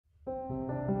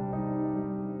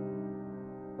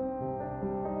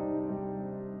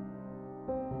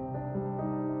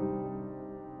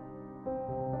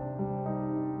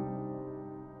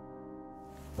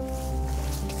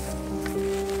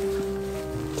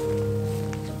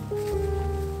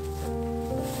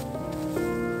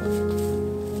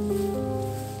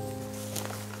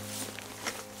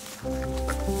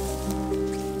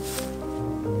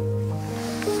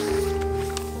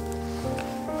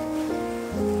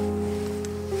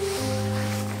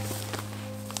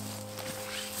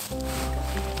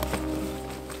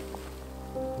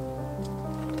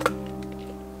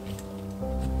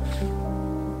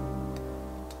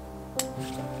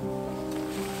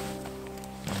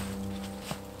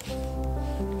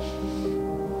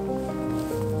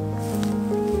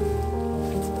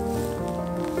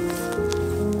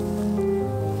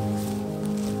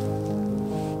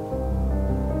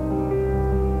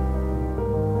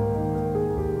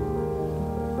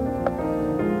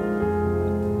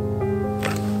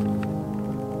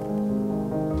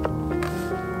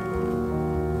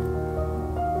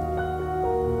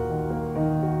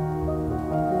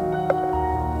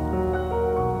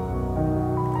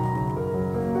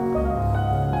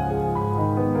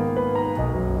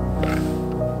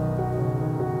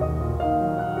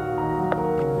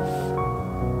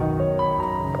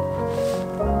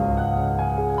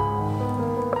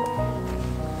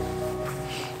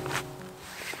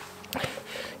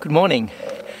Good morning.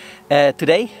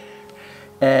 Today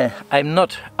I'm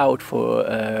not out for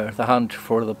the hunt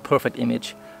for the perfect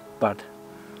image, but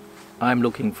I'm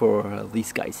looking for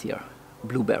these guys here,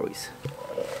 blueberries.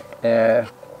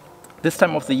 This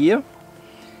time of the year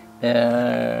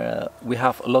we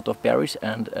have a lot of berries,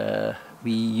 and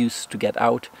we used to get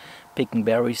out picking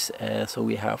berries, so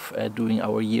we have during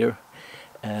our year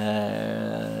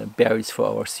berries for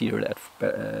our cereal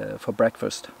for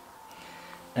breakfast.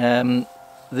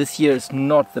 This year is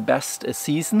not the best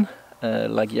season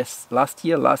like last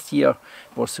year. Last year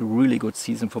was a really good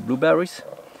season for blueberries,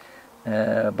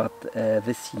 but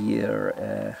this year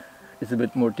is a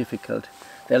bit more difficult.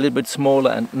 They're a little bit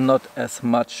smaller and not as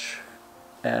much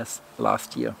as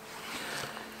last year.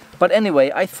 But anyway,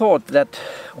 I thought that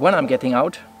when I'm getting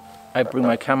out, I bring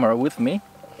my camera with me.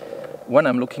 When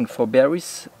I'm looking for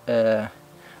berries,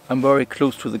 I'm very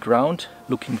close to the ground,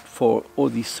 looking for all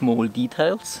these small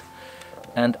details.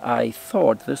 And I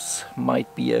thought this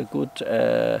might be a good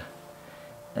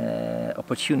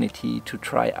opportunity to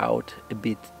try out a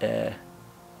bit.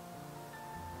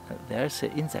 There's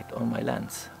an insect on my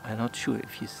lens. I'm not sure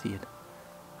if you see it.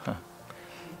 Huh.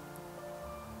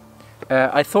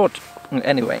 I thought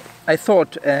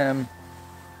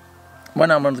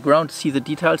when I'm on the ground to see the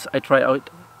details, I try out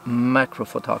macro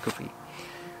photography.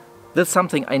 That's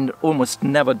something I almost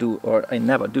never do, or I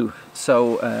never do.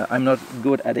 So I'm not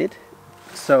good at it.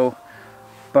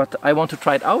 But I want to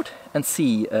try it out and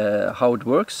see how it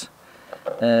works.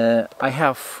 I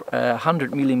have a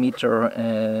 100mm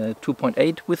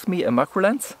 2.8 with me, a macro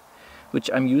lens, which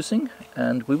I'm using,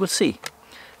 and we will see.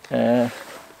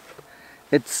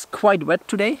 It's quite wet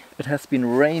today. It has been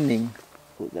raining.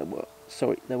 Oh,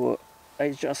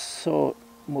 I just saw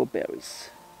more berries.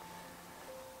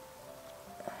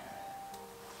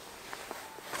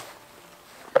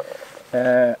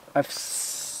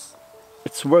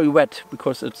 It's very wet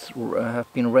because it's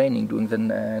have been raining during the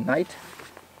night,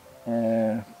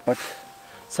 but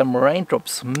some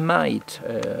raindrops might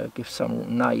give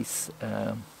some nice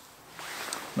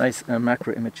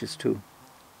macro images too.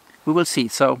 We will see.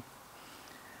 So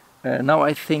now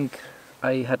I think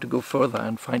I had to go further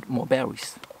and find more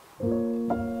berries.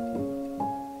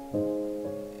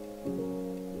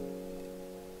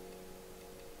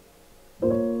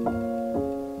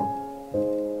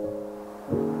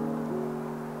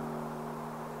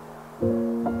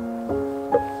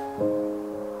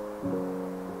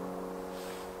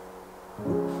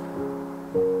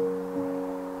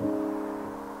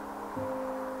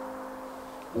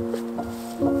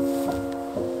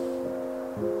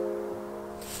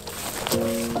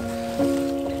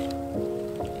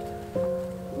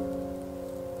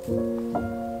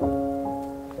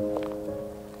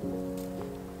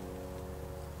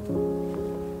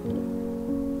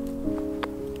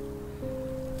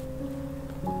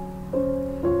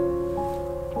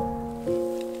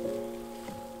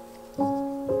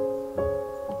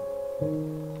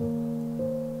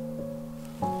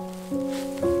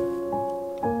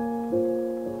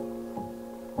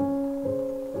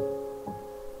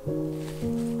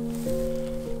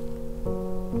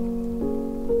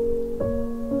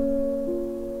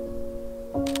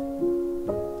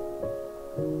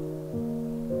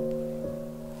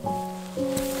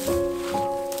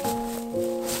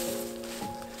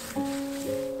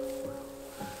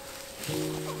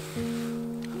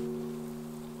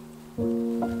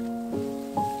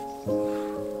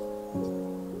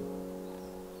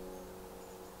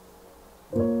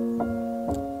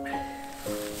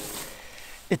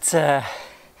 It's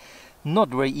not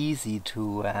very easy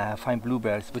to find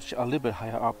blueberries which are a little bit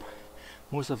higher up.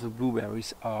 Most of the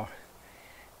blueberries are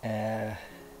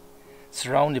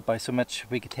surrounded by so much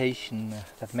vegetation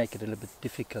that make it a little bit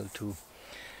difficult to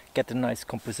get a nice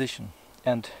composition.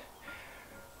 And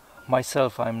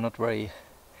myself, I'm not very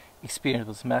experienced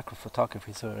with macro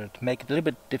photography, so it makes it a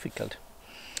little bit difficult.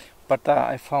 But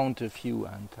I found a few,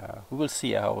 and we will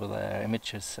see how the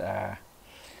images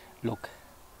look.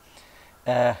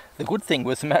 The good thing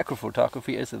with macro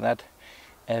photography is that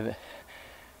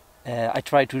I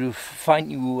try to find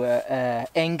new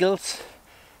angles,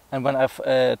 and when I've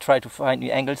tried to find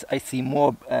new angles, I see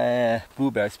more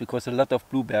blueberries, because a lot of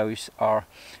blueberries are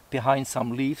behind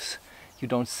some leaves you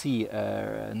don't see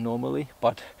normally.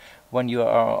 But when you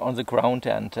are on the ground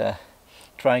and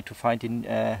trying to find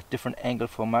a different angle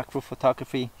for macro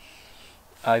photography,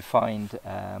 I find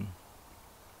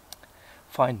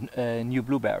new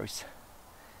blueberries.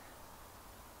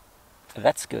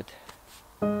 That's good.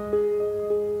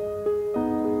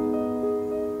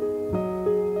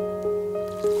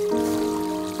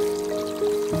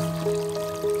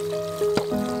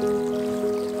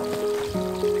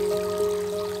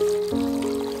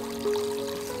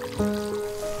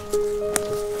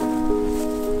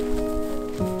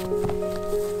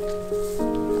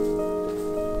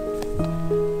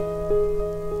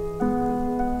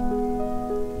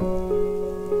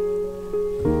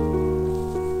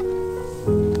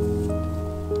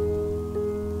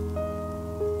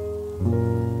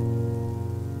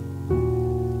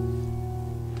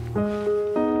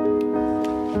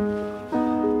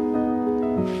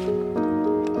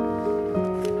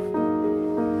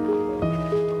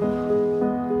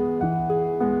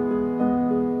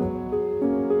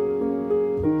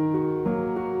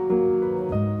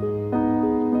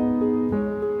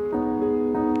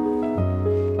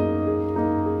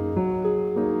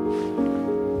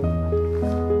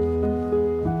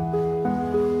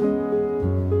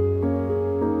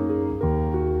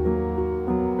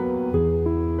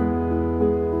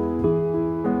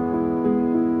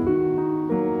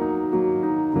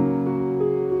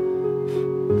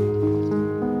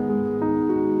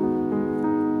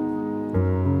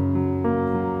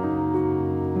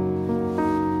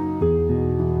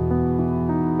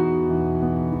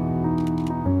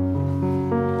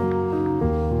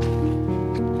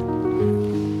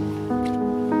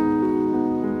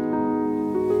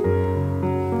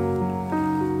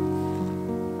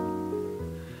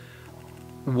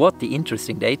 what the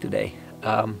interesting day today.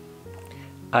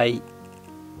 I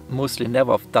mostly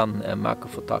never have done macro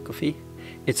photography.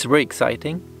 It's very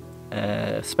exciting,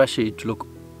 especially to look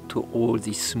to all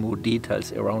these small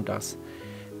details around us.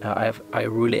 I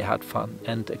really had fun,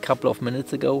 and a couple of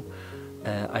minutes ago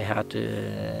I had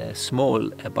a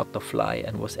small butterfly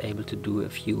and was able to do a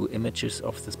few images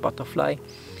of this butterfly,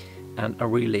 and I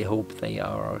really hope they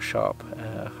are sharp.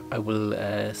 I will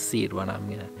see it when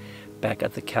I'm back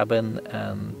at the cabin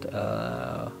and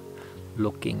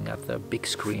looking at the big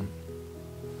screen.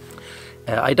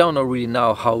 I don't really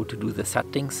know how to do the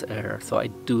settings, so I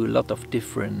do a lot of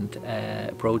different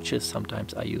approaches.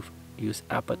 Sometimes I use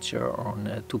aperture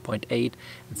on 2.8,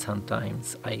 and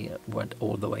sometimes I went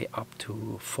all the way up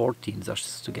to 14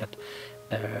 just to get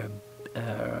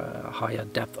a higher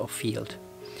depth of field.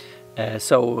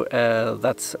 So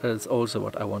that's also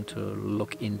what I want to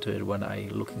look into when I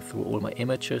looking through all my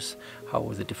images,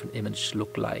 how the different images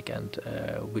look like, and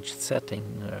which setting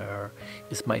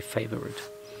is my favorite.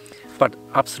 But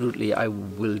absolutely I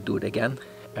will do it again.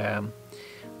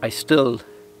 I still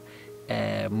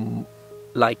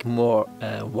like more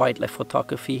wildlife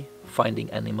photography, finding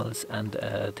animals and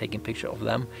taking picture of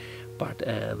them, but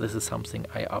this is something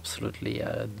I absolutely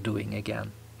doing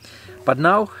again. But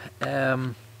now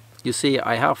you see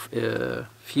I have a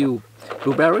few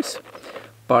blueberries,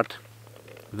 but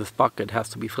this bucket has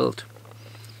to be filled.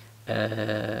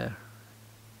 If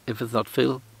it's not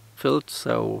filled,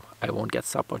 so I won't get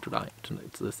supper tonight,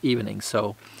 this evening.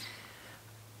 So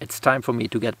it's time for me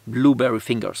to get blueberry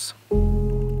fingers.